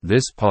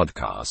This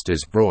podcast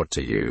is brought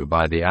to you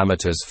by the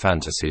Amateurs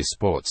Fantasy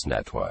Sports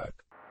Network.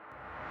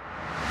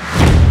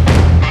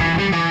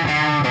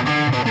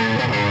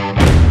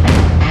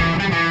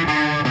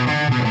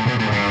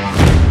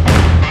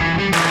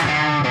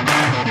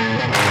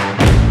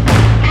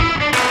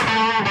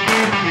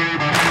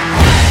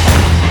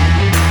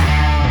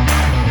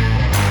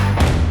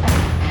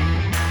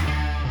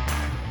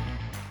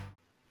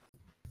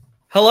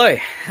 Hello,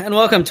 and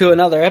welcome to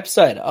another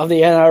episode of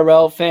the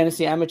NRL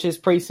Fantasy Amateurs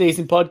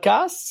Preseason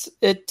Podcasts.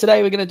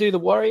 Today we're going to do the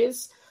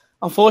Warriors.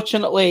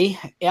 Unfortunately,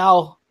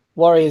 our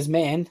Warriors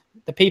man,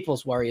 the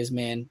People's Warriors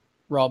man,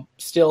 Rob,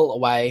 still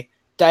away.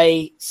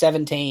 Day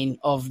 17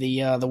 of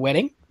the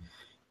wedding.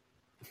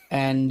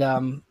 And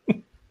no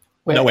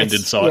end in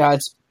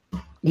sight.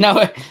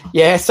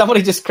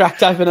 Somebody just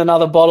cracked open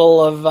another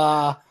bottle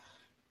of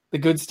the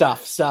good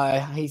stuff.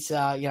 So he's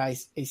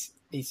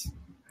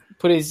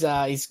put his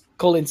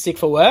called in sick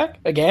for work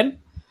again,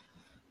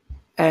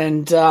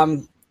 and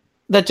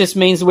that just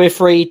means we're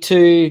free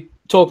to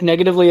talk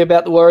negatively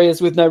about the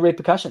Warriors with no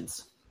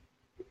repercussions.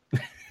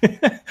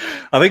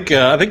 I think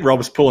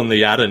Rob's pulling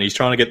the Adden. He's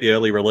trying to get the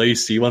early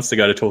release. He wants to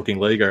go to Talking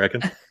League, I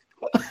reckon.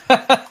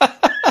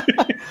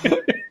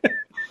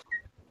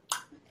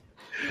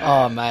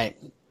 Oh, mate,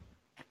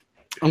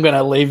 I'm going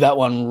to leave that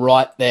one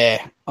right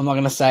there. I'm not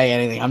going to say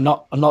anything. I'm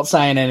not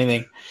saying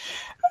anything,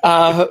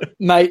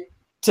 mate.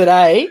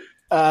 Today.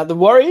 The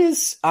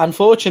Warriors,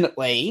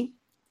 unfortunately,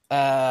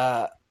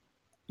 don't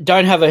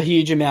have a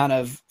huge amount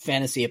of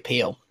fantasy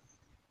appeal.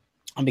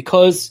 And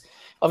because,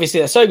 obviously,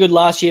 they're so good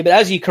last year, but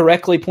as you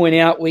correctly point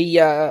out, we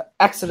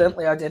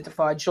accidentally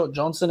identified Short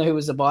Johnson, who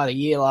was the buy of the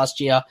year last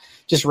year,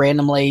 just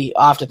randomly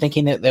after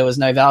thinking that there was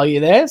no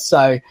value there.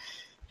 So,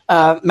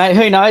 mate,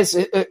 who knows?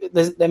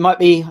 There might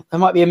be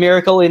a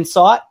miracle in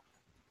sight.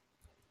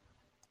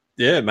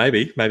 Yeah,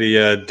 maybe. Maybe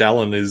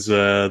Dallin is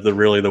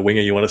the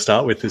winger you want to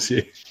start with this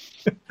year.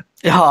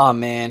 Oh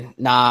man,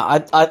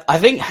 nah. I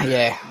think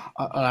I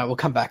don't know, we'll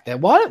come back there.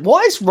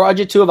 Why is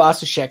Roger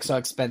Tuivasa-Sheck so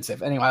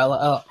expensive? Anyway,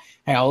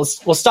 hang on.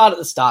 We'll start at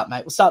the start,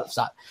 mate. We'll start at the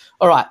start.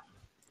 All right,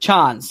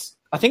 Chance.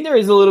 I think there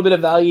is a little bit of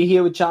value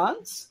here with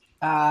Chance.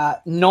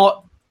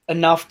 Not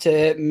enough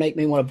to make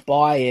me want to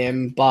buy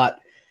him, but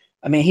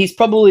I mean he's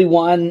probably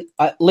one,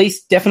 at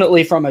least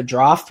definitely from a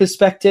draft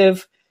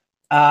perspective,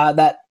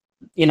 that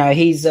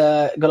he's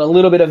got a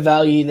little bit of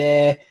value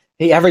there.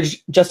 He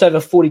averaged just over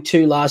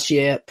 42 last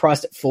year,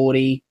 priced at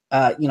 40.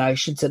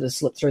 Should sort of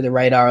slip through the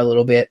radar a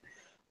little bit.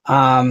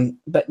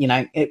 But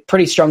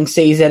pretty strong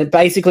season. It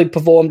basically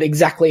performed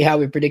exactly how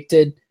we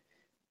predicted.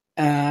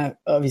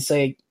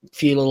 Obviously, a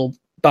few little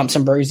bumps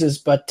and bruises,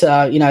 but,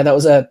 that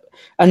was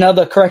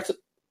another correct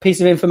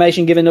piece of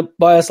information given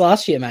by us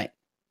last year, mate.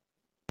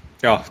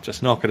 Oh,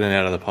 just knocking it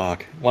out of the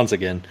park once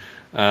again.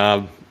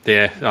 I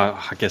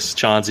guess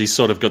Chance, he's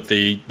sort of got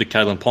the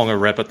Kalen Ponga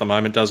rep at the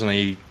moment, doesn't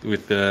he,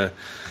 with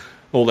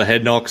all the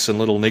head knocks and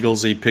little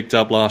niggles he picked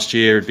up last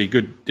year. It'd be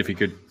good if he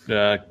could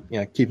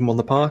keep him on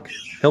the park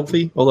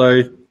healthy,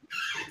 although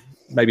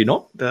maybe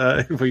not.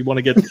 If we want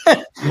to get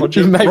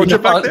Roger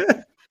back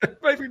there,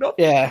 maybe not.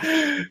 Yeah,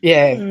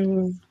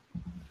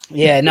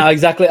 no,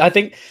 exactly. I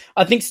think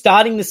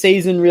starting the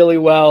season really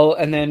well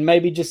and then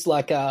maybe just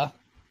like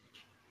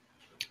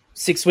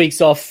 6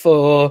 weeks off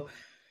for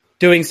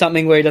doing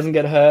something where he doesn't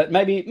get hurt.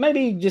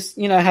 Maybe just,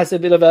 has a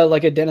bit of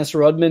a Dennis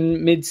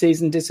Rodman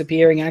mid-season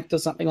disappearing act or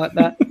something like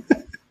that.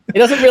 It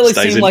doesn't really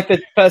seem like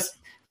the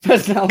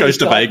personality. Goes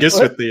to Vegas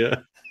with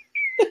the...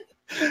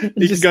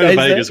 he can go to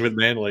Vegas with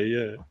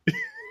Manly,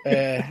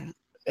 yeah.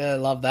 I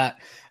love that.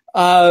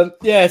 So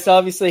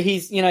obviously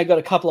he's, got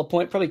a couple of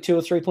points, probably 2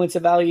 or 3 points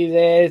of value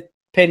there,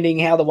 pending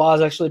how the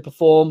Wires actually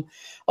perform.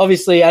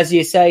 Obviously, as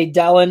you say,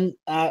 Dallin,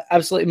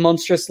 absolutely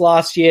monstrous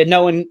last year.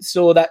 No one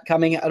saw that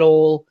coming at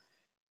all.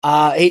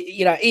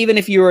 Even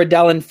if you were a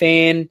Dallin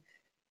fan,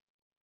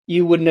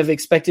 you wouldn't have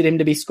expected him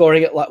to be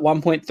scoring at like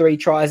 1.3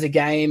 tries a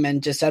game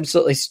and just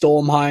absolutely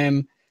storm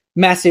home.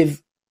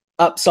 Massive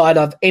upside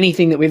of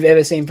anything that we've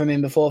ever seen from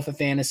him before for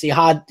fantasy.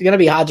 Going to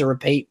be hard to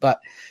repeat,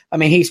 but I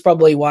mean, he's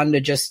probably one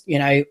to just,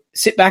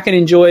 sit back and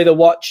enjoy the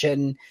watch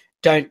and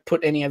don't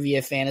put any of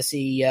your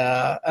fantasy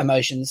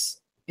emotions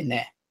in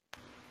there.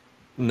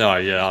 No,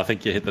 yeah, I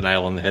think you hit the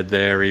nail on the head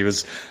there.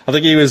 I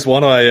think he was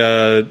one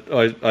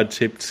I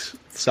tipped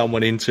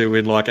someone into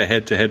in like a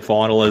head-to-head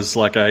final as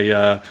like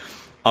a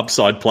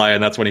upside play,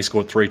 and that's when he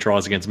scored 3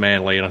 tries against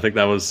Manly, and I think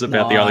that was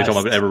about the only time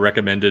I've ever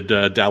recommended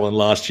Dallin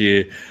last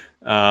year.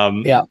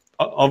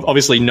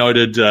 Obviously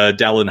noted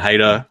Dallin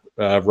hater,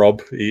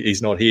 Rob.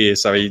 He's not here,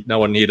 so no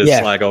one here to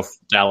slag off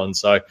Dallin,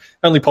 so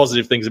only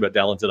positive things about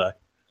Dallin today.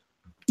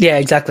 Yeah,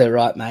 exactly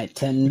right,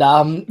 mate. And,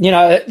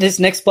 this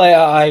next player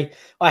I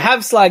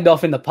have slagged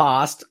off in the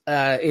past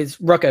is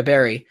Rocco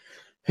Berry,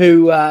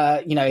 who,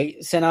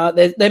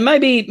 center. There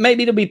maybe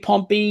it'll be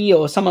Pompey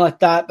or someone like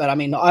that, but I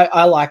mean,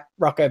 I like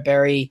Rocco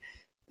Berry.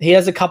 He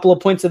has a couple of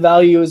points of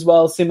value as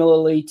well,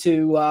 similarly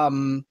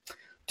to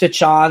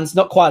Chance.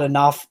 Not quite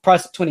enough.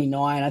 Price at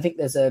 29. I think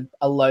there's a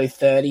low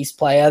 30s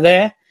player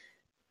there.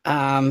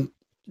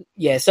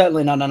 yeah,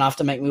 certainly not enough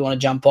to make me want to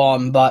jump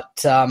on.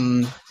 But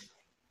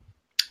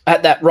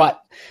at that right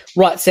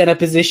center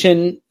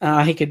position,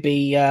 he could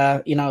be,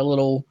 a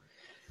little,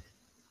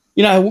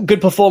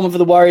 good performer for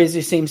the Warriors.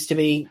 Who seems to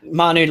be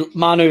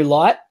Manu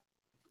Light,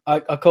 I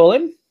call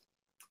him,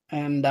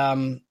 and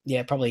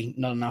probably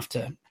not enough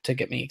to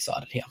get me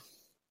excited here.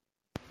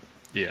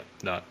 Yeah,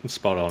 no,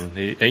 spot on.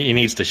 He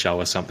needs to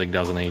show us something,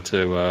 doesn't he,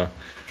 to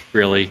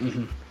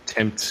really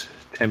tempt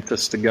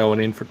us to going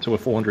in to a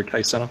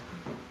 400k center.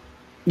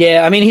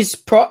 Yeah, I mean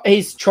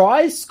his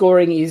try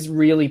scoring is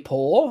really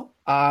poor.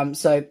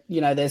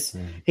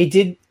 He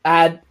did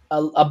add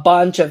a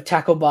bunch of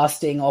tackle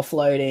busting,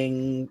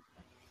 offloading,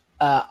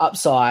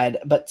 upside,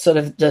 but sort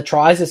of the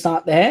tries just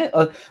aren't there.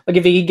 Like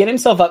if he could get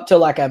himself up to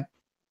like a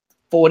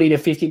 40 to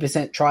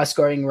 50% try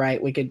scoring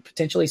rate, we could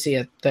potentially see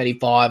a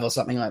 35 or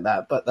something like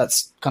that, but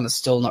that's kind of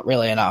still not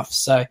really enough.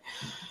 So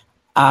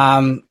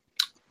Montoya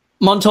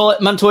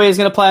is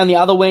going to play on the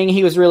other wing.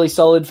 He was really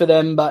solid for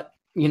them, but,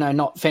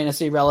 not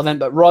fantasy relevant.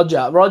 But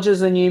Roger's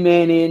the new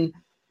man in.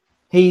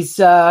 He's,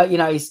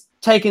 he's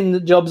taken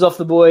the jobs off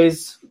the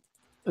boys.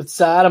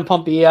 It's Adam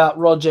Pompey out,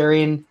 Roger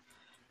in.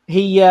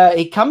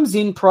 He comes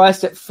in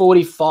priced at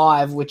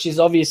 45, which is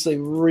obviously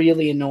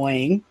really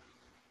annoying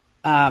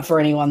for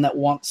anyone that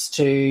wants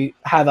to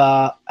have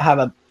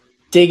a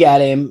dig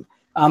at him.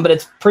 But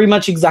it's pretty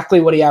much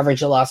exactly what he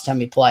averaged the last time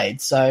he played.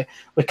 So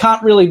we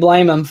can't really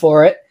blame him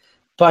for it.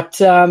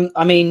 But,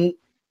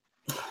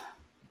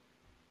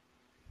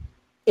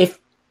 if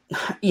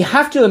you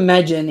have to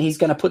imagine he's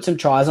going to put some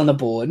tries on the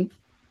board,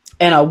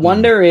 and I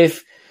wonder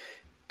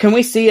can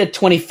we see a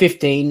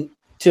 2015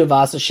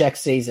 Tuivasa Sheck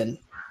season?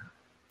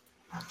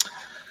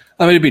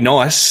 I mean, it'd be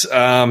nice.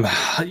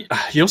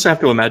 You also have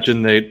to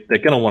imagine they're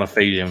going to want to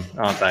feed him,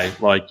 aren't they?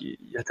 Like you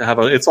have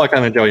to it's like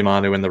having Joey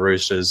Manu in the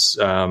Roosters,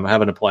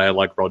 having a player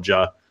like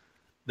Roger.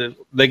 They're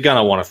going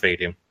to want to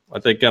feed him.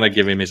 Like they're going to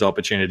give him his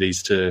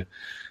opportunities to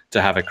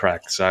have a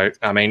crack. So,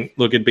 I mean,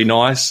 look, it'd be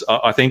nice.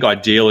 I think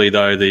ideally,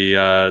 though,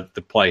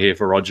 the play here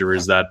for Roger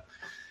is that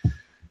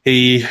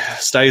he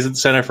stays at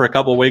centre for a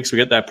couple of weeks. We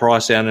get that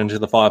price down into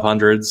the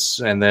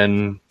 500s, and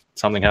then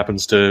something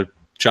happens to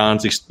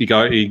Chance. He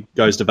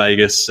goes to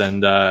Vegas,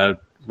 and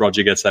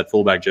Roger gets that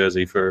fullback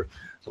jersey for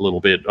a little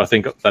bit. I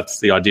think that's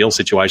the ideal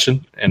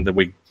situation, and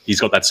that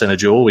he's got that centre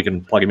duel. We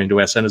can plug him into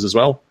our centres as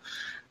well.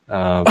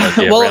 But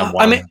yeah, well,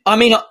 I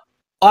mean,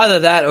 either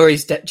that or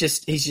he's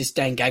just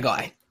Dane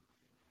Gagai.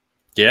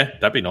 Yeah,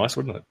 that'd be nice,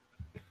 wouldn't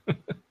it?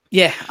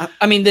 Yeah,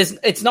 I mean, there's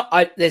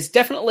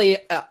definitely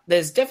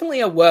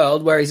a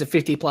world where he's a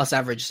 50+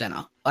 average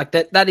center. Like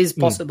that is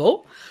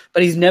possible,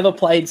 but he's never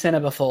played center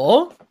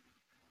before,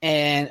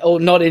 or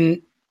not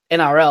in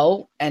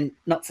NRL, and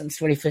not since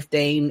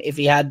 2015. If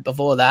he had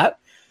before that,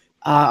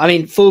 I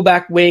mean,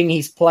 fullback wing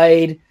he's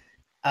played.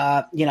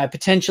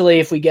 Potentially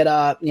if we get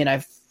a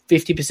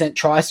 50%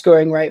 try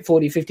scoring rate,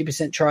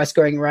 40-50% try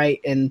scoring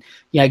rate, and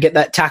get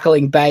that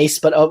tackling base.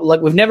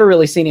 But we've never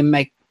really seen him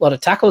make a lot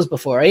of tackles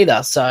before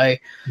either. So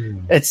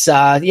it's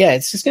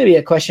just going to be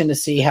a question to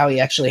see how he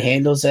actually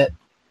handles it.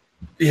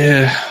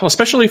 Yeah, well,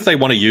 especially if they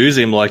want to use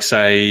him, like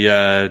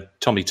say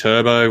Tommy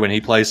Turbo when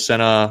he plays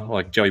center,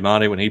 like Joey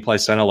Manu when he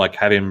plays center, like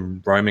have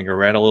him roaming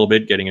around a little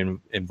bit, getting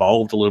him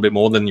involved a little bit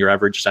more than your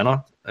average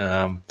center.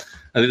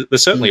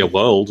 There's certainly a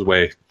world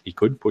where he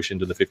could push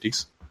into the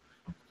 50s.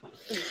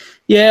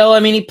 Yeah, well, I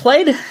mean, he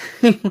played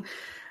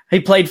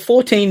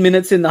 14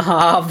 minutes in the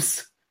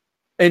halves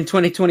in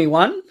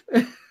 2021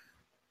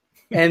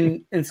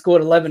 and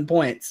scored 11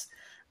 points,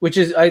 which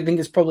I think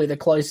is probably the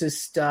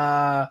closest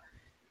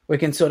we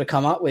can sort of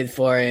come up with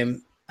for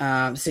him.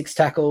 6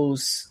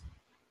 tackles,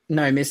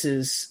 no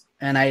misses,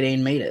 and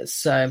 18 meters.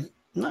 So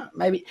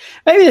maybe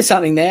there's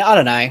something there. I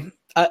don't know.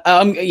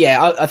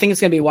 I think it's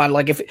going to be one.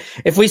 Like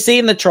if we see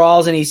in the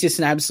trials and he's just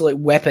an absolute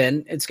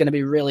weapon, it's going to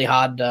be really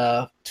hard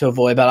to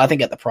avoid. But I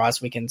think at the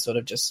price we can sort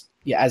of just,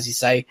 as you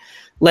say,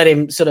 let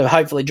him sort of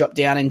hopefully drop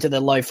down into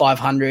the low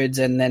 500s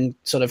and then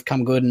sort of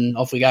come good and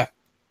off we go.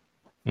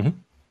 Mm-hmm.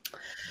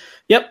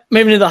 Yep,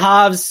 moving to the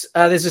halves.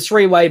 There's a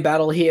 3-way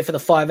battle here for the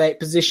 5'8"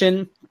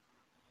 position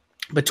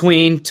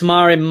between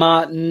Tamari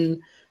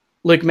Martin,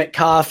 Luke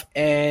Metcalf,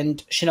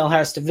 and Chanel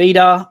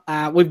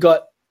Harris-Tavita. We've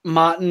got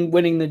Martin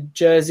winning the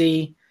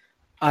jersey.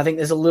 I think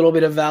there's a little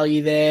bit of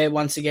value there.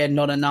 Once again,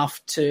 not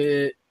enough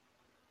to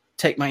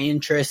take my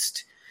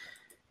interest.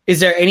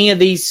 Is there any of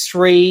these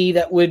 3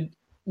 that would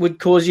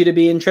cause you to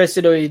be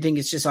interested, or do you think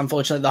it's just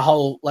unfortunately the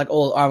whole,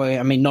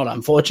 not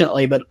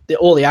unfortunately, but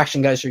all the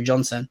action goes through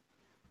Johnson?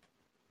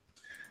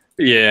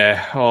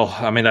 Yeah,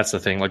 I mean, that's the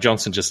thing. Like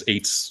Johnson just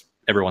eats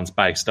everyone's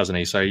base, doesn't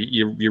he? So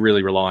you're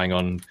really relying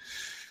on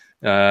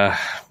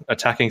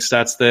attacking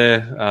stats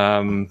there.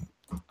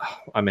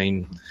 I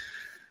mean,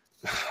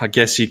 I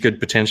guess you could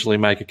potentially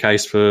make a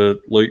case for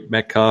Luke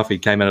Metcalf. He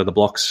came out of the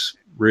blocks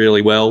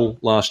really well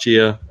last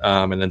year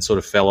and then sort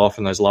of fell off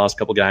in those last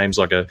couple of games,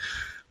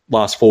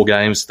 last 4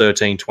 games,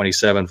 13,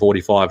 27,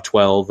 45,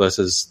 12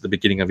 versus the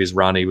beginning of his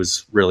run. He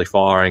was really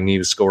firing. He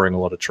was scoring a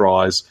lot of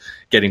tries,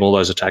 getting all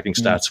those attacking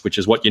stats, which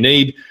is what you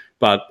need.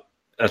 But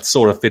that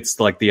sort of fits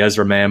like the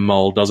Ezra Mam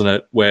mold, doesn't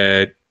it?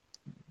 Where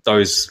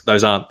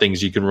those aren't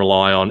things you can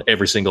rely on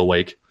every single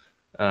week.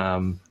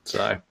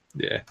 So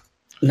yeah.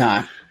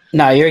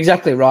 No, you're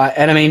exactly right.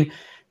 And I mean,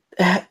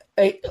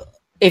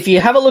 if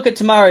you have a look at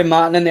Tamari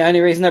Martin, and the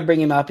only reason I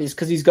bring him up is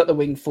because he's got the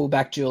wing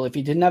fullback duel. If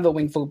he didn't have a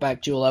wing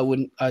fullback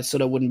duel, I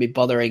sort of wouldn't be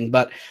bothering.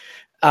 But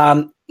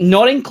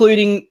not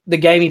including the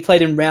game he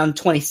played in round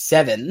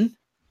 27,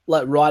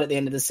 like right at the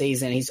end of the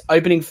season, he's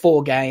opening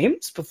 4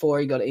 games before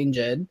he got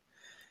injured.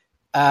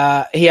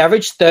 He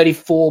averaged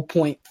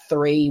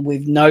 34.3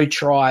 with no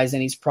tries,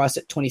 and he's priced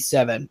at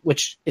 27,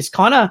 which is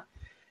kind of,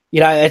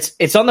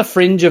 it's on the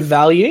fringe of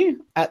value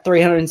at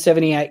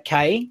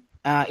 378K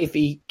if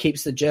he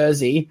keeps the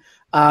jersey.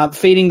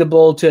 Feeding the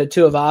ball to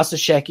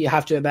Tuivasa-Sheck, you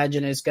have to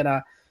imagine, is going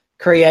to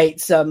create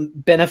some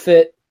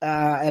benefit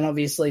and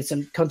obviously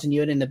some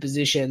continuity in the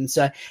position.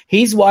 So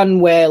he's one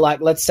where, like,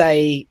 let's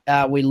say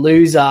we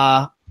lose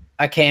a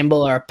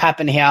Campbell or a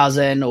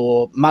Pappenhausen,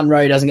 or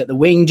Munro doesn't get the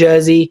wing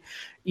jersey.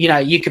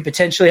 You could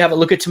potentially have a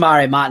look at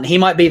Tamari Martin. He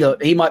might be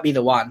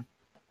the one.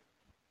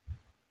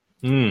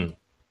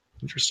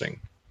 Interesting.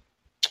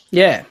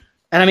 Yeah.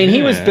 And I mean,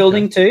 he was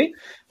building too.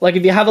 Like,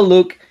 if you have a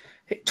look,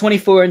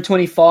 24 and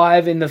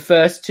 25 in the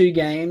first 2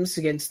 games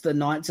against the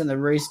Knights and the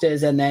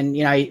Roosters, and then,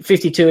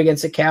 52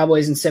 against the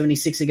Cowboys and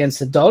 76 against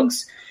the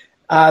Dogs.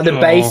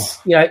 Base,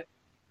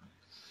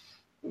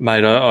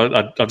 Mate,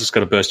 I've just got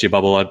to burst your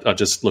bubble. I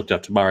just looked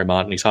up to Murray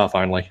Martin. He's half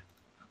only.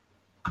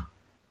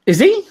 Is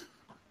he?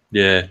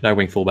 Yeah, no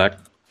wing fullback.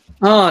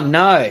 Oh,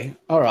 no.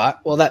 All right.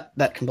 Well,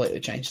 that completely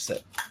changes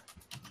it.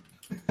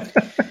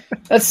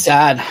 That's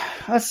sad.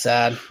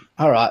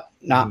 All right.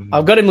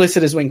 I've got him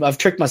listed as wing. I've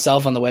tricked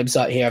myself on the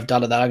website here. I've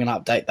done that. I'm going to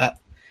update that.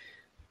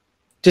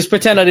 Just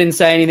pretend I didn't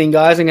say anything,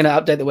 guys. I'm going to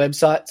update the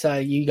website so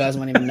you guys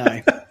won't even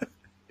know.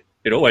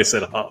 It always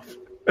said half.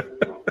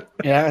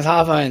 Yeah, it's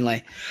half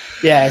only.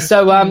 Yeah,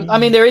 so, I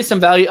mean, there is some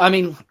value. I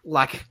mean,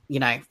 like,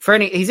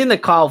 he's in the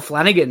Kyle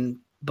Flanagan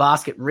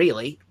basket,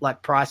 really,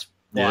 like,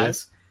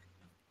 price-wise.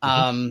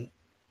 Yeah.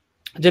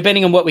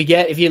 Depending on what we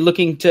get, if you're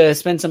looking to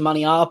spend some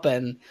money up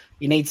and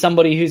you need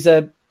somebody who's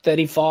a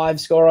 35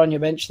 scorer on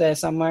your bench there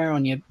somewhere,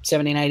 on your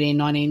 17, 18,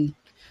 19,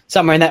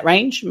 somewhere in that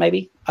range,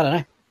 maybe. I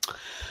don't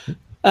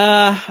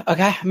know.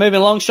 Okay, moving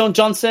along. Sean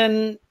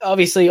Johnson,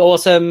 obviously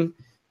awesome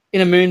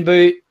in a moon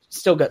boot.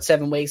 Still got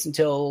 7 weeks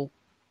until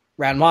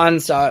round 1,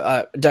 so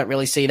I don't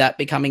really see that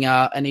becoming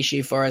an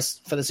issue for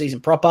us for the season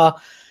proper.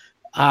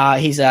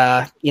 He's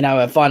a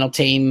final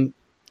team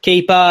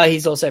keeper.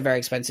 He's also very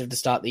expensive to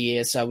start the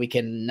year, so we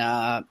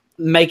can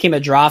make him a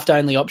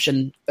draft-only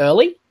option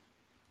early.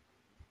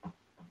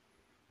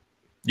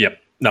 Yep.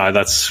 No,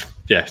 that's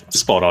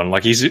spot on.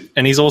 Like,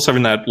 he's also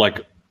in that,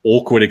 like,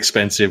 awkward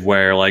expensive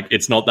where, like,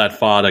 it's not that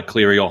far to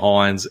Cleary or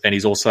Hines, and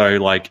he's also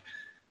like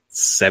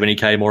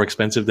 $70K more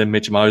expensive than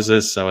Mitch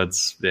Moses. So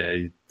it's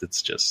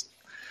just,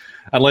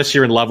 unless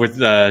you're in love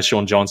with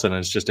Sean Johnson and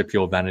it's just a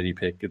pure vanity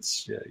pick, you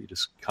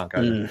just can't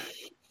go there.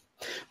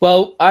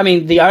 Well, I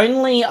mean, the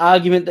only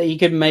argument that you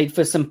could make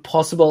for some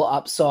possible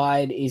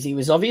upside is he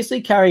was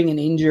obviously carrying an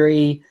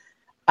injury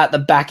at the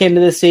back end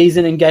of the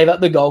season and gave up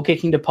the goal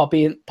kicking to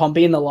Pompey in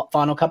the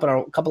final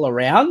couple of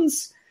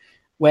rounds,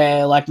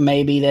 where, like,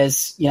 maybe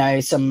there's,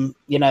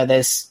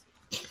 there's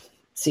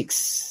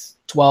 6,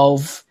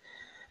 12,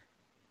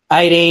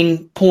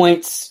 18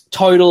 points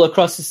total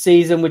across the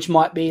season, which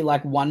might be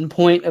like 1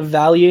 point of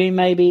value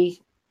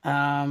maybe.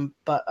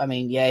 But, I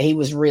mean, yeah, he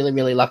was really,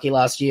 really lucky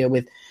last year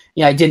with,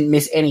 didn't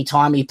miss any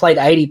time. He played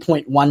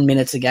 80.1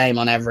 minutes a game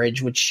on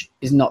average, which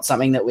is not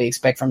something that we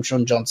expect from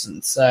Sean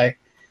Johnson. So,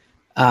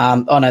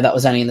 no, that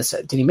was only in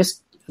the – did he miss?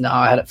 No,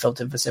 I had it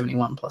filtered for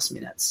 71 plus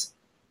minutes.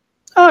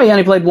 Oh, he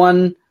only played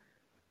one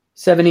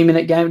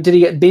 70-minute game. Did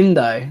he get binned,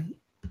 though?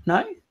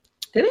 No?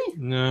 Did he?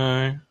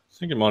 No. I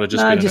think it might have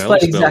just been just an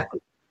early spell.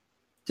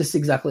 Just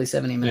exactly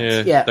 70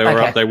 minutes. Yeah, they were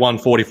up. They won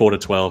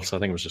 44-12, so I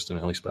think it was just an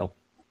early spell.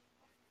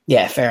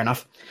 Yeah, fair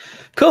enough.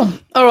 Cool.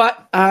 All right.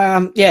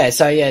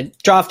 So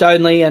draft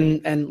only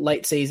and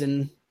late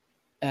season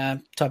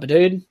type of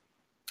dude.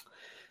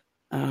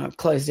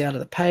 Closed out of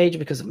the page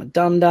because I'm a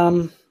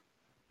dum-dum.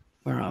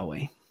 Where are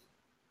we?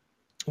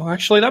 Well,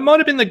 actually, that might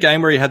have been the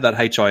game where he had that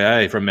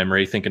HIA from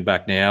memory, thinking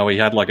back now. He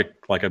had like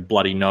a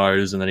bloody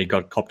nose and then he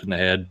got copped in the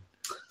head.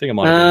 I think it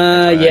might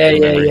have been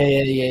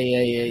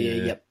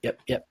yeah.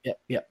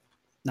 Yep.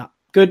 No.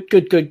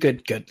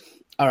 Good.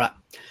 All right.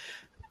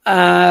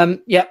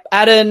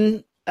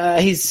 Adden,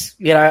 he's,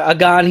 a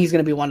gun. He's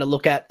going to be one to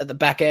look at the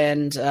back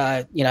end,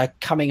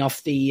 coming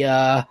off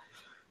the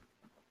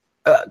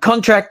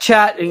contract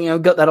chat,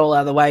 and, got that all out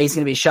of the way. He's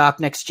going to be a Shark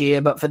next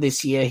year, but for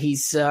this year,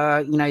 he's, he's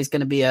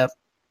going to be a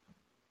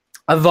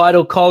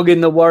vital cog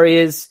in the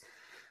Warriors'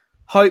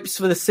 hopes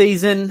for the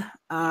season.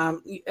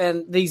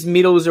 And these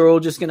middles are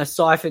all just going to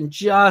siphon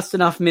just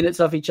enough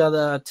minutes off each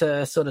other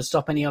to sort of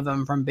stop any of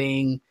them from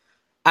being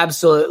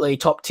absolutely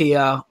top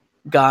tier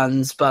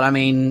guns. But I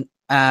mean,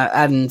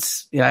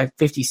 Adden's,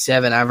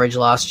 57 average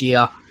last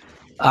year.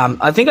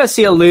 I think I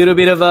see a little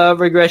bit of a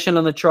regression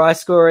on the try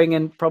scoring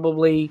and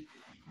probably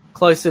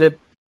closer to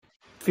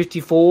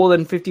 54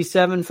 than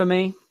 57 for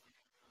me.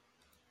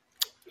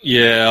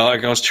 Yeah,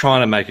 like I was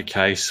trying to make a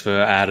case for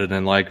Adden,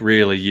 and like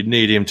really, you'd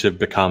need him to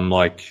become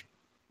like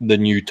the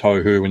new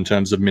Tohu in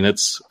terms of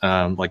minutes.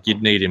 Like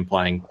you'd need him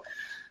playing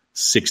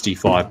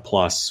 65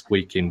 plus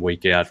week in,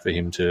 week out for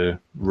him to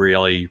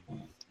really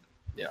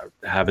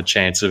have a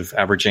chance of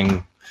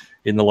averaging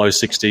in the low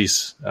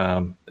 60s.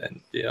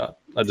 And yeah,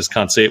 I just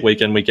can't see it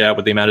week in, week out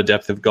with the amount of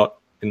depth they've got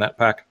in that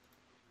pack.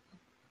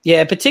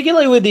 Yeah,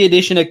 particularly with the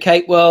addition of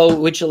Capewell,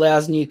 which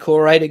allows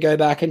Niukore to go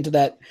back into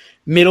that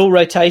middle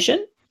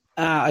rotation.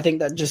 I think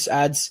that just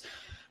adds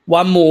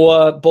one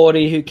more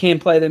body who can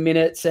play the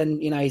minutes,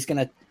 and he's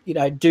going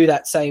to do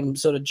that same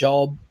sort of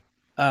job.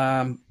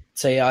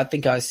 So yeah, I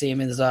think I see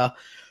him as a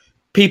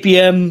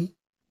PPM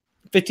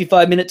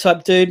 55-minute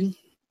type dude.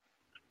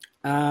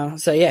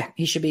 So yeah,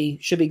 he should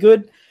be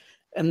good.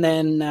 And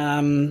then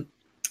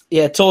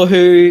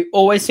Tohu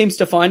always seems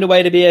to find a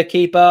way to be a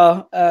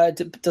keeper.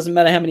 It doesn't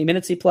matter how many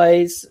minutes he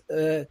plays.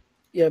 But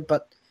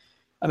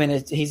I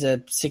mean, he's a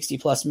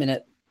 60-plus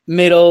minute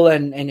middle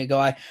and a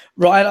guy.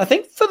 Ryan, I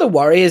think for the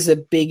Warriors, the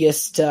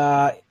biggest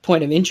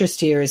point of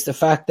interest here is the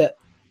fact that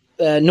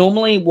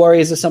normally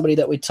Warriors are somebody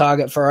that we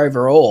target for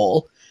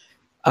overall,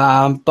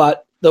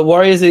 but the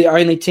Warriors are the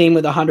only team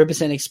with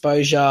 100%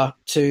 exposure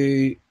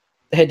to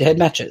head-to-head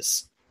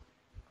matches.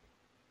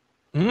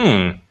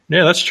 Yeah,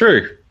 that's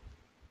true.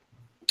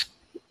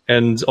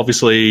 And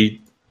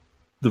obviously,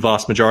 the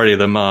vast majority of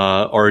them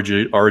are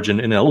Origin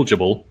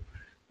ineligible.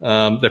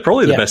 They're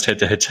probably the best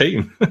head-to-head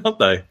team, aren't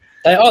they?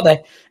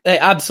 They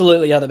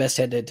absolutely are the best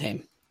head-to-head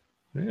team.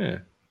 Yeah.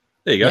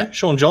 There you go. Yeah.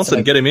 Sean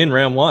Johnson, get him in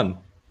round 1.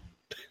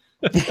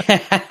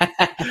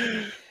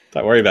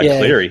 Don't worry about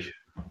Cleary.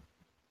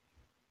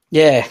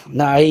 Yeah.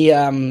 No, he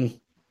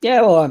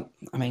well,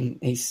 I mean,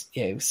 he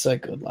was so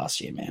good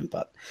last year, man.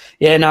 But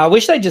yeah, no, I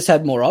wish they just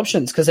had more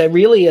options, because they're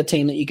really a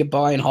team that you could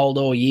buy and hold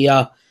all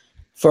year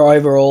for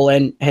overall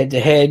and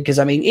head-to-head. Because,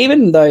 I mean,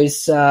 even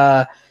those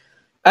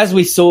as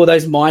we saw,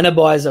 those minor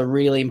buys are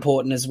really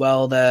important as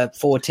well, the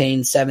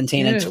 14,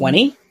 17, and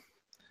 20.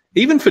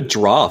 Even for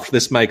draft,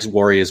 this makes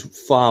Warriors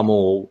far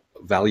more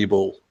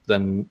valuable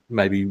than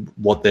maybe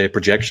what their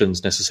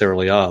projections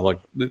necessarily are. Like,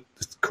 this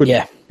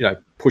could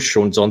push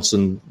Sean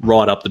Johnson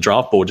right up the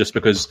draft board, just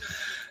because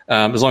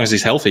as long as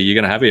he's healthy, you're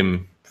going to have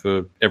him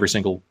for every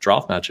single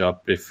draft matchup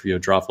if your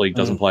draft league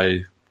doesn't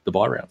play the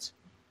bye rounds.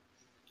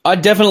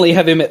 I'd definitely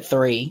have him at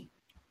 3,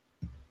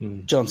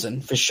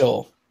 Johnson, for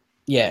sure.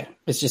 Yeah,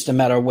 it's just a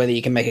matter of whether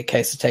you can make a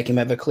case to take him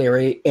over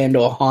Cleary and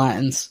or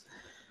Hines.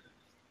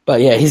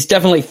 But yeah, he's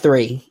definitely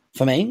 3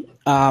 for me.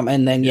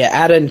 And then,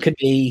 Adden could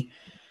be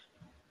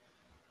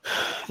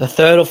the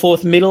 3rd or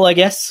 4th middle, I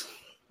guess.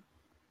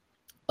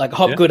 Like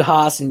Hopgood,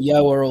 Haas, and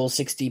Yo are all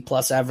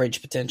 60-plus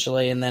average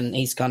potentially, and then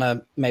he's kind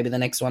of maybe the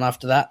next one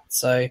after that.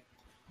 So,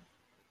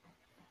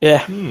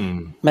 yeah,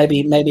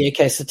 maybe a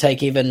case to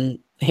take even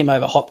him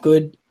over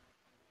Hopgood.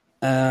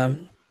 But,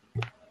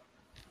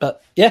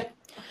 yeah.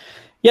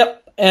 Yep.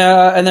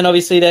 And then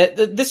obviously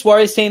this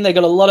Warriors team, they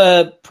got a lot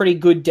of pretty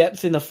good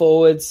depth in the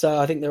forwards, so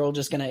I think they're all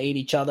just going to eat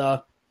each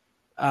other.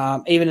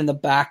 Even in the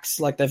backs,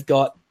 like they've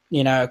got,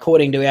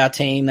 according to our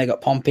team, they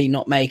got Pompey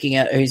not making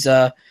it, who's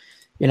a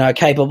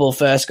capable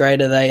first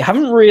grader. They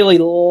haven't really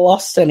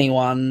lost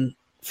anyone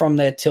from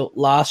their tilt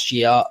last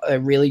year. They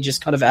really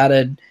just kind of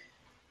added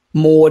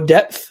more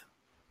depth.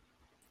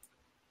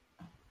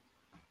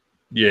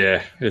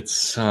 Yeah,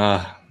 it's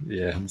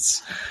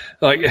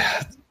like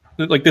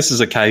this is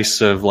a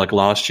case of like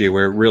last year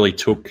where it really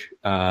took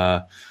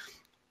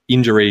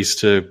injuries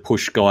to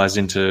push guys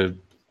into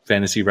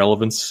fantasy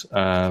relevance.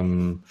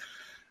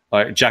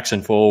 Like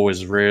Jackson 4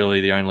 was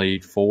really the only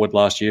forward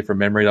last year from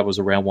memory that was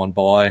a round 1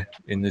 buy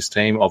in this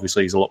team.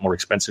 Obviously, he's a lot more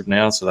expensive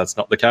now, so that's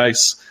not the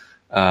case.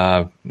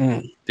 I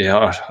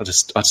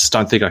just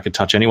don't think I could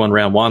touch anyone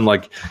round 1.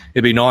 Like,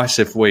 it'd be nice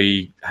if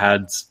we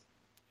had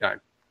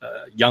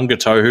younger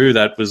Tohu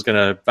that was going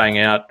to bang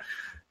out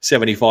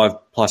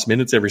 75-plus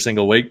minutes every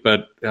single week,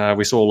 but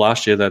we saw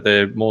last year that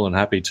they're more than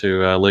happy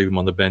to leave him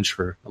on the bench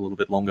for a little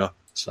bit longer.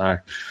 So,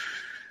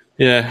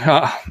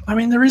 yeah, I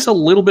mean, there is a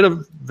little bit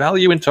of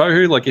value in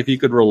Tohu. Like, if you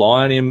could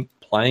rely on him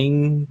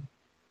playing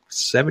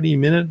 70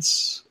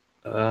 minutes.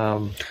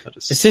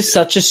 This is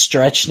such a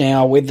stretch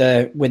now with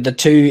the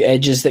 2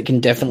 edges that can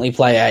definitely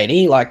play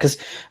 80. Like, because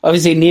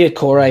obviously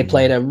Niukore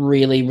played a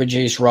really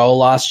reduced role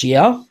last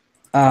year,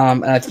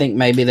 and I think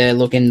maybe they're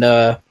looking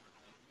to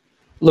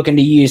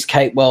use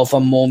Capewell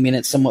for more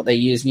minutes than what they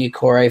use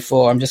Niukore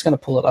for. I'm just going to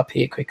pull it up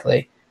here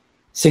quickly.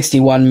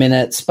 61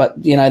 minutes, but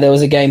there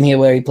was a game here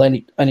where he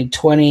played only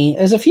 20.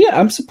 There's a few.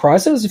 I'm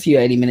surprised there was a few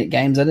 80-minute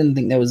games. I didn't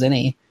think there was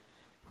any.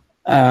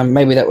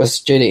 Maybe that was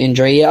due to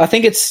injury. Yeah, I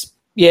think it's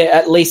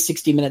at least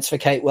 60 minutes for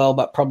Capewell,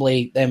 but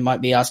probably they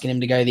might be asking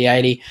him to go the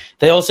 80.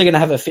 They're also going to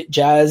have a fit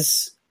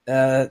Jazz.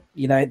 That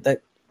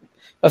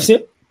I've seen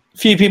a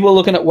few people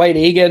looking at Wade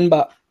Egan,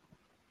 but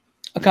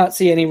I can't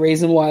see any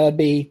reason why I'd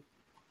be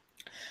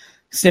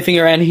sniffing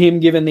around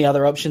him given the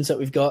other options that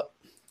we've got.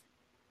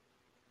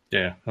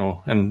 Yeah,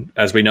 and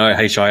as we know,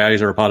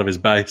 HIAs are a part of his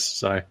base,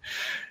 so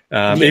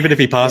Even if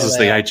he passes the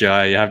they are.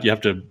 HIA, you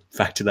have to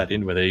factor that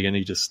in with Egan.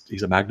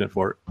 He's a magnet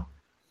for it.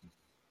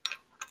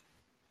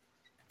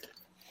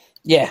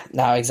 Yeah,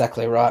 no,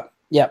 exactly right.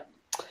 Yep.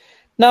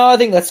 No, I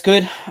think that's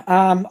good.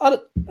 I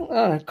don't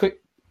know,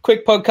 quick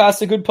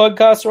podcast, a good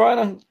podcast, right?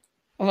 I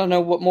don't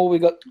know what more we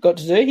got to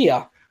do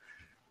here.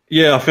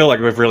 Yeah, I feel like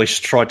we've really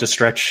tried to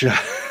stretch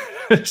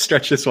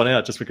this one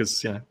out just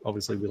because,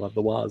 obviously we love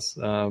the Waz.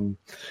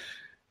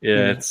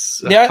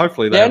 It's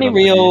hopefully the only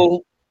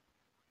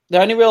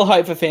real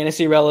hope for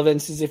fantasy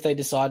relevance is if they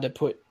decide to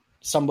put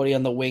somebody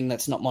on the wing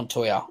that's not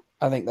Montoya.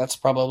 I think that's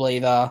probably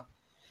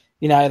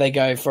they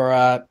go for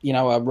a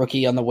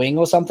rookie on the wing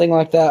or something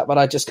like that, but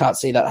I just can't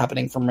see that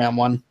happening from round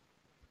one.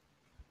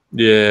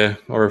 Yeah,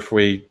 or if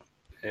I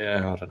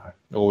don't know,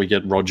 or we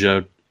get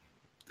Roger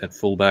at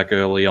fullback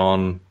early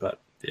on, but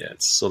yeah,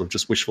 it's sort of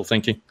just wishful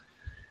thinking.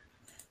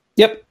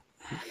 Yep.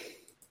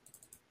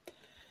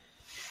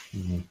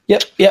 Mm-hmm.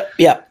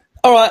 Yep.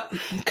 All right,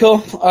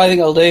 cool. I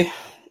think I'll do.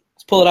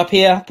 Let's pull it up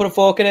here, put a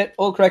fork in it.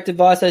 All correct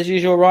advice as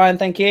usual, Ryan.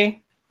 Thank you.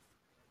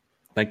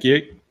 Thank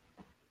you.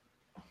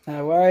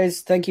 No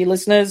worries. Thank you,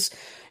 listeners.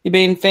 You've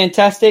been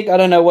fantastic. I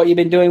don't know what you've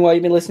been doing while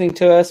you've been listening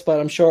to us, but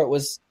I'm sure it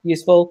was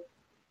useful.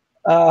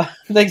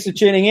 Thanks for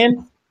tuning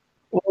in.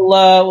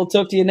 We'll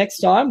talk to you next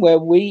time where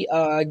we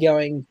are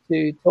going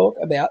to talk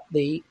about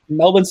the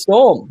Melbourne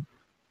Storm.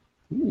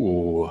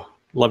 Ooh,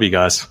 love you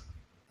guys.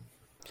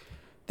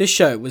 This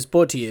show was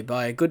brought to you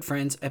by our good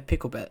friends at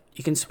Picklebet.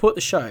 You can support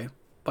the show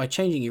by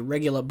changing your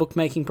regular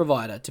bookmaking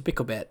provider to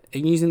Picklebet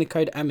and using the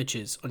code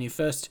AMATEURS on your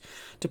first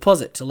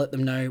deposit to let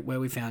them know where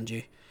we found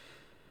you.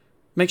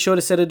 Make sure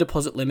to set a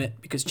deposit limit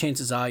because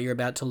chances are you're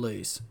about to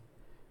lose.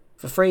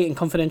 For free and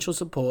confidential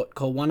support,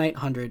 call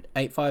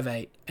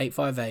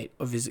 1-800-858-858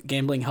 or visit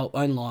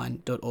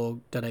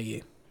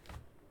gamblinghelponline.org.au.